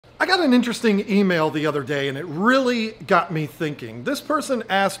I got an interesting email the other day and it really got me thinking. This person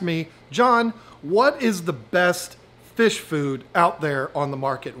asked me, John, what is the best fish food out there on the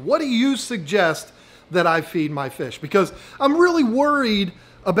market? What do you suggest that I feed my fish? Because I'm really worried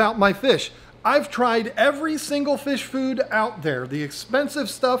about my fish. I've tried every single fish food out there, the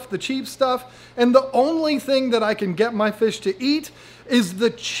expensive stuff, the cheap stuff, and the only thing that I can get my fish to eat is the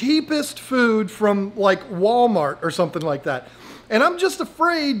cheapest food from like Walmart or something like that. And I'm just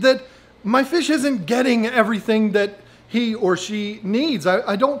afraid that my fish isn't getting everything that he or she needs.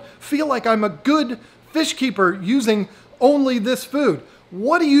 I don't feel like I'm a good fish keeper using only this food.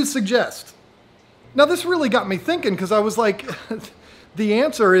 What do you suggest? Now this really got me thinking because I was like, the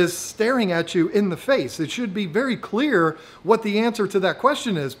answer is staring at you in the face. It should be very clear what the answer to that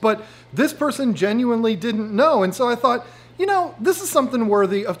question is. But this person genuinely didn't know. And so I thought, you know, this is something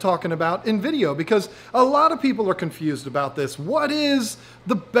worthy of talking about in video because a lot of people are confused about this. What is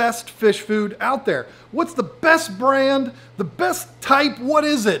the best fish food out there? What's the best brand, the best type? What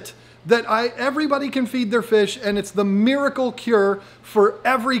is it that everybody can feed their fish and it's the miracle cure for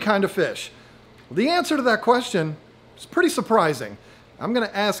every kind of fish? The answer to that question is pretty surprising. I'm going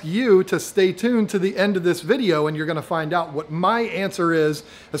to ask you to stay tuned to the end of this video and you're going to find out what my answer is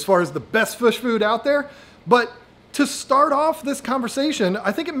as far as the best fish food out there. But to start off this conversation,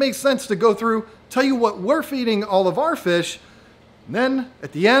 I think it makes sense to go through, tell you what we're feeding all of our fish. And then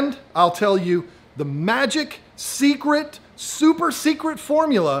at the end, I'll tell you the magic, secret, super secret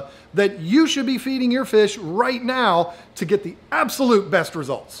formula that you should be feeding your fish right now to get the absolute best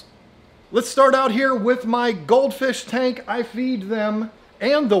results. Let's start out here with my goldfish tank. I feed them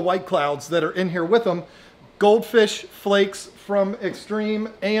and the white clouds that are in here with them goldfish flakes from Extreme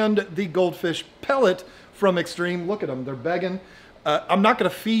and the goldfish pellet from Extreme. Look at them, they're begging. I'm not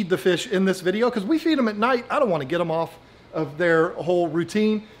gonna feed the fish in this video because we feed them at night. I don't wanna get them off of their whole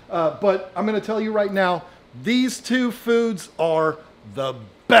routine, but I'm gonna tell you right now, these two foods are the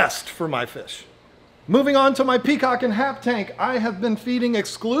best for my fish. Moving on to my peacock and hap tank, I have been feeding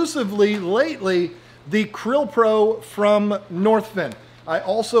exclusively lately the Krill Pro from Northfin. I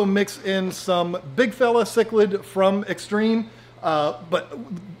also mix in some big fella cichlid from Extreme, but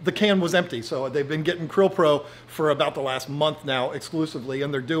the can was empty, so they've been getting Krill Pro for about the last month now exclusively,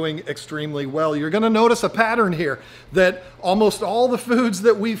 and they're doing extremely well. You're gonna notice a pattern here that almost all the foods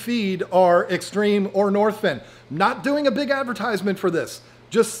that we feed are Extreme or Northfin. Not doing a big advertisement for this.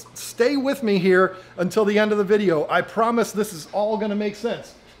 Just stay with me here until the end of the video. I promise this is all gonna make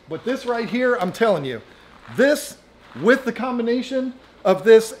sense. But this right here, I'm telling you, this with the combination of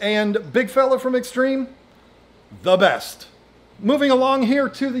this and big fella from Extreme, the best. Moving along here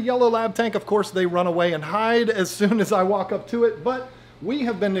to the yellow lab tank, of course they run away and hide as soon as I walk up to it, but we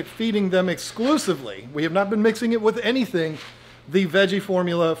have been feeding them exclusively. We have not been mixing it with anything. The veggie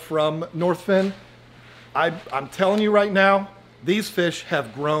formula from Northfin. I'm telling you right now, these fish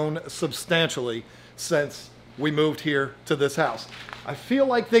have grown substantially since we moved here to this house. I feel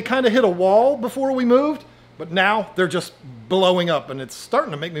like they kind of hit a wall before we moved, but now they're just blowing up and it's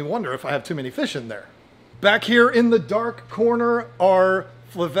starting to make me wonder if I have too many fish in there. Back here in the dark corner are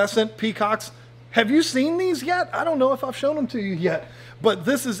flavescent peacocks. Have you seen these yet? I don't know if I've shown them to you yet, but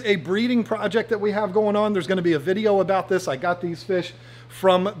this is a breeding project that we have going on. There's gonna be a video about this. I got these fish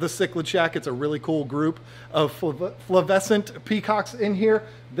from the Cichlid Shack. It's a really cool group of flavescent peacocks in here.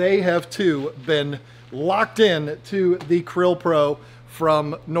 They have too been locked in to the Krill Pro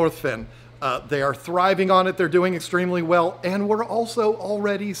from Northfin. They are thriving on it. They're doing extremely well. And we're also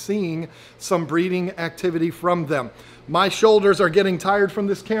already seeing some breeding activity from them. My shoulders are getting tired from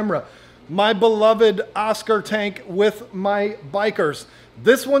this camera. My beloved Oscar tank with my bikers.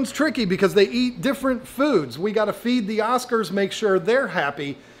 This one's tricky because they eat different foods. We got to feed the Oscars, make sure they're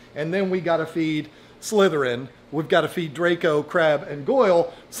happy, and then we got to feed Slytherin. We've got to feed Draco, Crab, and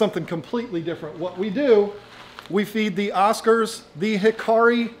Goyle something completely different. What we do, we feed the Oscars the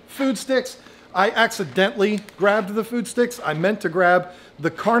Hikari food sticks. I accidentally grabbed the food sticks. I meant to grab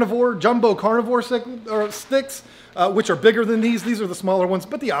the carnivore, jumbo carnivore sticks, which are bigger than these. These are the smaller ones,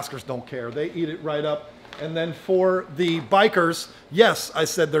 but the Oscars don't care. They eat it right up. And then for the bikers, yes, I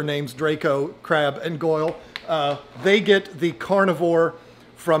said their names, Draco, Crab, and Goyle. They get the carnivore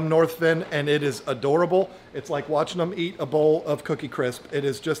from Northfin, and it is adorable. It's like watching them eat a bowl of Cookie Crisp. It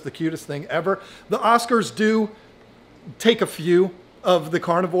is just the cutest thing ever. The Oscars do take a few of the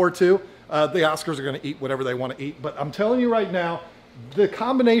carnivore too. The Oscars are gonna eat whatever they wanna eat, but I'm telling you right now, the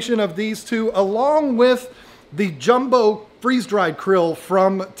combination of these two, along with the jumbo freeze-dried krill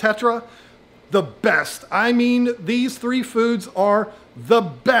from Tetra, the best. I mean, these three foods are the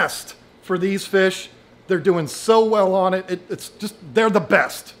best for these fish. They're doing so well on it. It's just, they're the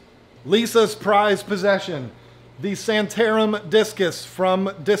best. Lisa's prized possession, the Santarum discus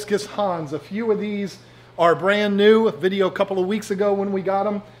from Discus Hans. A few of these are brand new. A video a couple of weeks ago when we got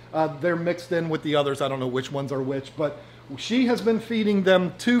them. They're mixed in with the others. I don't know which ones are which, but she has been feeding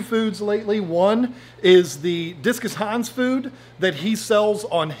them two foods lately. One is the Discus Hans food that he sells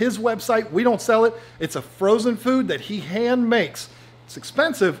on his website. We don't sell it. It's a frozen food that he hand makes. It's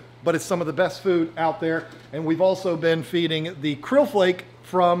expensive, but it's some of the best food out there. And we've also been feeding the krill flake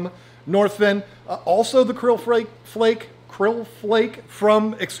from Northfin. Also the krill flake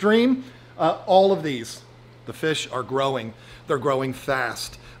from Extreme. All of these, the fish are growing. They're growing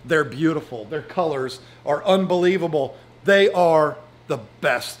fast. They're beautiful. Their colors are unbelievable. They are the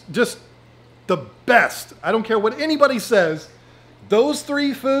best, just the best. I don't care what anybody says. Those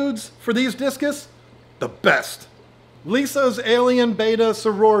three foods for these discus, the best. Lisa's Alien Beta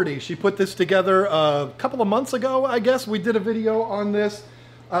Sorority. She put this together a couple of months ago, I guess. We did a video on this.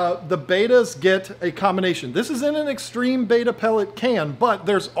 The betas get a combination. This is in an Extreme beta pellet can, but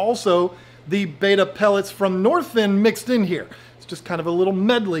there's also the beta pellets from Northfin mixed in here. It's just kind of a little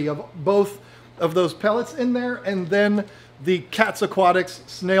medley of both of those pellets in there, and then the Cats Aquatics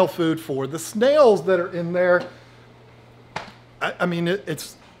snail food for the snails that are in there. I mean,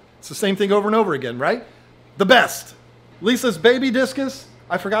 it's the same thing over and over again, right? The best. Lisa's baby discus,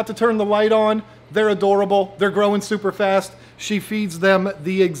 I forgot to turn the light on. They're adorable. They're growing super fast. She feeds them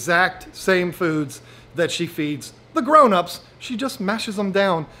the exact same foods that she feeds the grown-ups. She just mashes them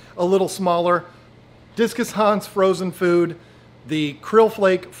down a little smaller. Discus Hans frozen food, the krill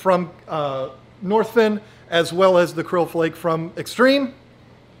flake from Northfin, as well as the krill flake from Extreme,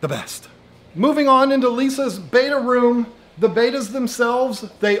 the best. Moving on into Lisa's beta room, the betas themselves,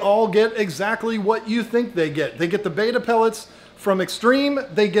 they all get exactly what you think they get. They get the beta pellets from Extreme,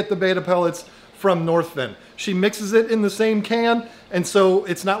 they get the beta pellets from Northfin. She mixes it in the same can, and so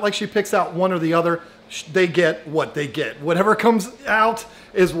it's not like she picks out one or the other. They get what they get. Whatever comes out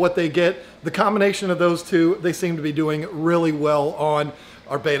is what they get. The combination of those two, they seem to be doing really well on.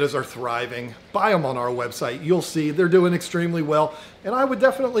 Our betas are thriving. Buy them on our website. You'll see they're doing extremely well. And I would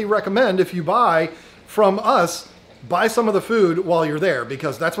definitely recommend, if you buy from us, buy some of the food while you're there,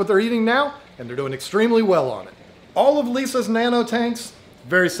 because that's what they're eating now, and they're doing extremely well on it. All of Lisa's nano tanks,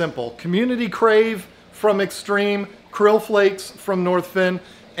 very simple. Community Crave from Extreme, krill flakes from Northfin,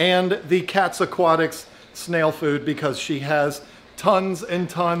 and the Cats Aquatics snail food, because she has tons and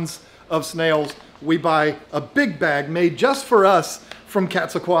tons of snails. We buy a big bag made just for us from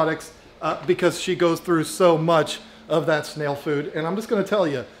Cats Aquatics because she goes through so much of that snail food. And I'm just going to tell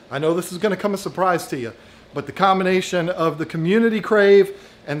you, I know this is going to come as a surprise to you, but the combination of the Community Crave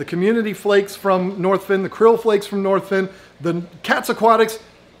and the Community Flakes from Northfin, the krill flakes from Northfin, the Cats Aquatics,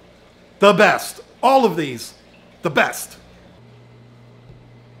 the best. All of these, the best.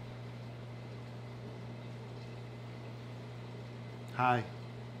 Hi.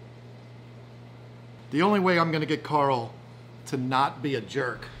 The only way I'm going to get Carl to not be a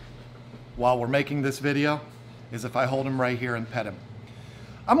jerk while we're making this video is if I hold him right here and pet him.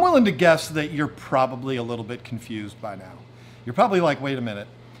 I'm willing to guess that you're probably a little bit confused by now. You're probably like, wait a minute.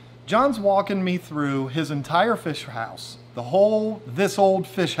 John's walking me through his entire fish house, this old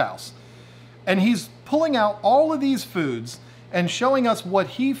fish house, and he's pulling out all of these foods and showing us what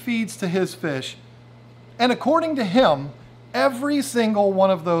he feeds to his fish. And according to him, every single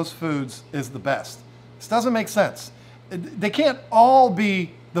one of those foods is the best. This doesn't make sense. They can't all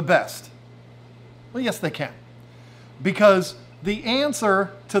be the best. Well, yes, they can. Because the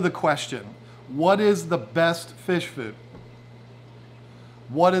answer to the question, what is the best fish food?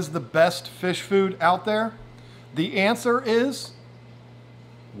 What is the best fish food out there? The answer is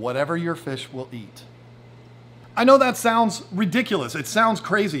whatever your fish will eat. I know that sounds ridiculous. It sounds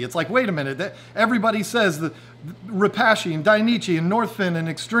crazy. It's like, wait a minute. Everybody says that Repashy and Dainichi and Northfin and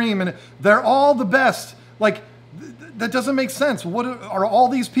Extreme, and they're all the best. Like, that doesn't make sense. What are all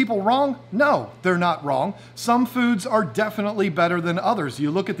these people wrong? No, they're not wrong. Some foods are definitely better than others.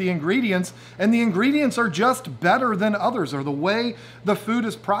 You look at the ingredients, and the ingredients are just better than others, or the way the food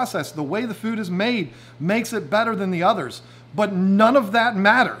is processed, the way the food is made makes it better than the others. But none of that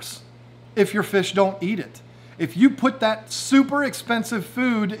matters if your fish don't eat it. If you put that super expensive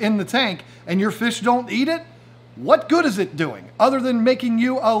food in the tank and your fish don't eat it, what good is it doing other than making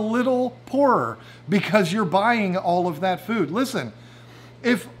you a little poorer because you're buying all of that food? Listen,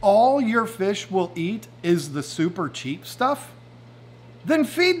 if all your fish will eat is the super cheap stuff, then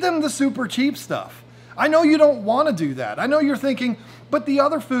feed them the super cheap stuff. I know you don't want to do that. I know you're thinking, but the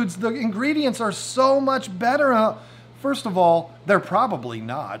other foods, the ingredients are so much better. First of all, they're probably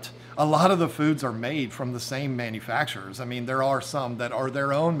not. A lot of the foods are made from the same manufacturers. I mean, there are some that are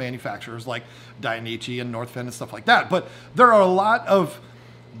their own manufacturers, like Dainichi and Northfin and stuff like that. But there are a lot of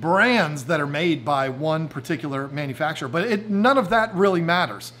brands that are made by one particular manufacturer. But none of that really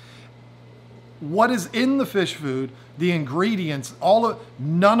matters. What is in the fish food, the ingredients,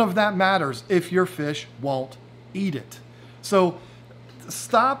 none of that matters if your fish won't eat it. So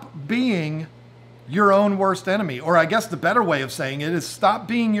stop being your own worst enemy. Or I guess the better way of saying it is stop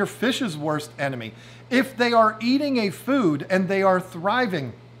being your fish's worst enemy. If they are eating a food and they are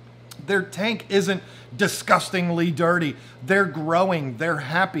thriving, their tank isn't disgustingly dirty. They're growing, they're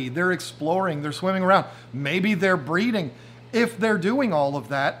happy, they're exploring, they're swimming around. Maybe they're breeding. If they're doing all of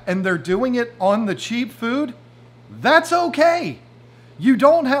that and they're doing it on the cheap food, that's okay. You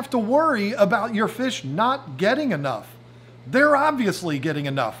don't have to worry about your fish not getting enough. They're obviously getting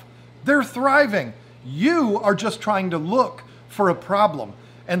enough. They're thriving. You are just trying to look for a problem,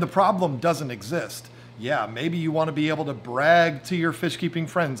 and the problem doesn't exist. Yeah, maybe you want to be able to brag to your fish keeping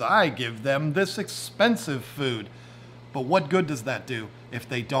friends, I give them this expensive food. But what good does that do if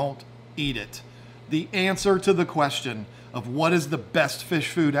they don't eat it? The answer to the question of what is the best fish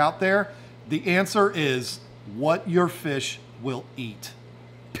food out there, the answer is what your fish will eat.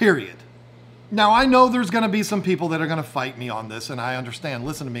 Period. Now, I know there's going to be some people that are going to fight me on this, and I understand.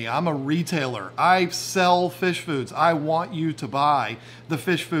 Listen to me. I'm a retailer. I sell fish foods. I want you to buy the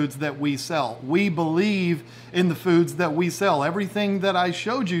fish foods that we sell. We believe in the foods that we sell. Everything that I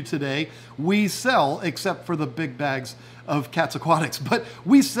showed you today, we sell, except for the big bags of Cats Aquatics. But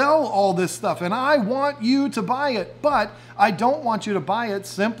we sell all this stuff, and I want you to buy it. But I don't want you to buy it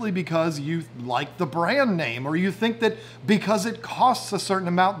simply because you like the brand name or you think that because it costs a certain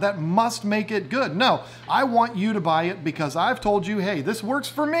amount, that must make it good. No, I want you to buy it because I've told you, hey, this works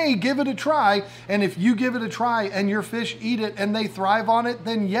for me. Give it a try. And if you give it a try and your fish eat it and they thrive on it,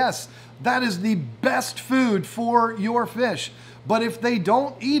 then yes, that is the best food for your fish. But if they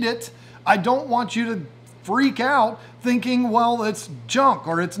don't eat it, I don't want you to freak out thinking, well, it's junk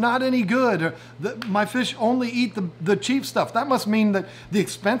or it's not any good. Or my fish only eat the cheap stuff. That must mean that the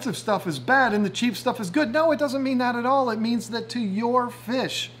expensive stuff is bad and the cheap stuff is good. No, it doesn't mean that at all. It means that to your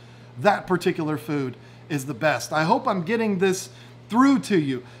fish, that particular food is the best. I hope I'm getting this through to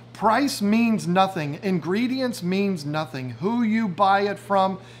you. Price means nothing. Ingredients means nothing. Who you buy it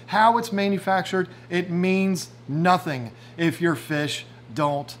from, how it's manufactured, it means nothing if your fish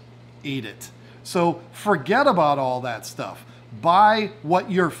don't eat it. So forget about all that stuff. Buy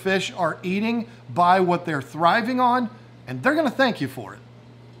what your fish are eating, buy what they're thriving on, and they're going to thank you for it.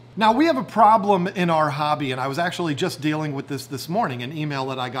 Now, we have a problem in our hobby, and I was actually just dealing with this morning, an email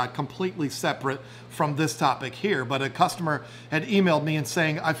that I got completely separate from this topic here, but a customer had emailed me and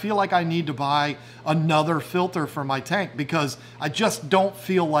saying, I feel like I need to buy another filter for my tank because I just don't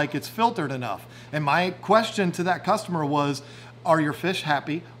feel like it's filtered enough. And my question to that customer was, are your fish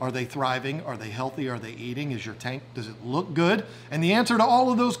happy? Are they thriving? Are they healthy? Are they eating? Is your tank, does it look good? And the answer to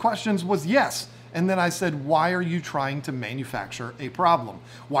all of those questions was yes. And then I said, why are you trying to manufacture a problem?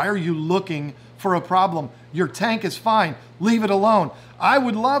 Why are you looking for a problem? Your tank is fine. Leave it alone. I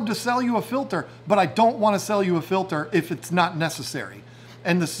would love to sell you a filter, but I don't want to sell you a filter if it's not necessary.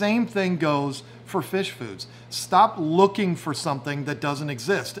 And the same thing goes for fish foods. Stop looking for something that doesn't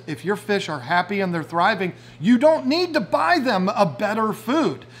exist. If your fish are happy and they're thriving, you don't need to buy them a better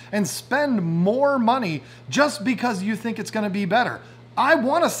food and spend more money just because you think it's going to be better. I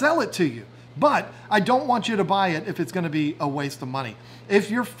want to sell it to you, but I don't want you to buy it if it's going to be a waste of money.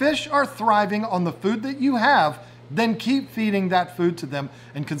 If your fish are thriving on the food that you have, then keep feeding that food to them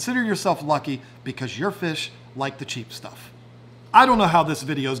and consider yourself lucky because your fish like the cheap stuff. I don't know how this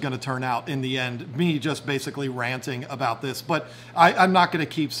video is going to turn out in the end, me just basically ranting about this, but I'm not going to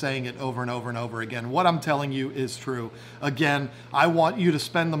keep saying it over and over and over again. What I'm telling you is true. Again, I want you to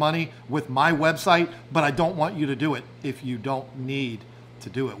spend the money with my website, but I don't want you to do it if you don't need to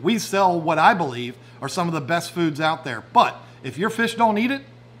do it. We sell what I believe are some of the best foods out there, but if your fish don't eat it,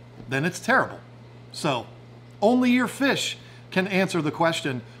 then it's terrible. So only your fish can answer the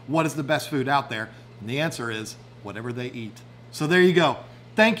question, what is the best food out there? And the answer is whatever they eat. So there you go.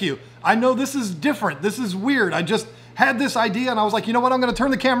 Thank you. I know this is different. This is weird. I just had this idea and I was like, you know what? I'm going to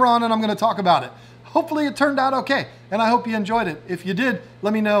turn the camera on and I'm going to talk about it. Hopefully it turned out okay. And I hope you enjoyed it. If you did,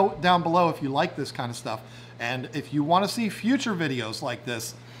 let me know down below if you like this kind of stuff. And if you want to see future videos like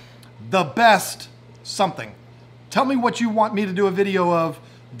this, the best something. Tell me what you want me to do a video of,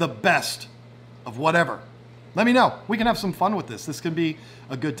 the best of whatever. Let me know. We can have some fun with this. This can be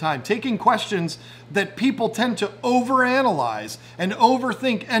a good time. Taking questions that people tend to overanalyze and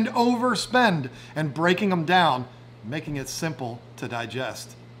overthink and overspend and breaking them down making it simple to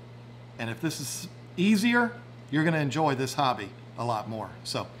digest. And if this is easier, you're going to enjoy this hobby a lot more.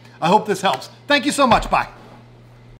 So I hope this helps. Thank you so much. Bye.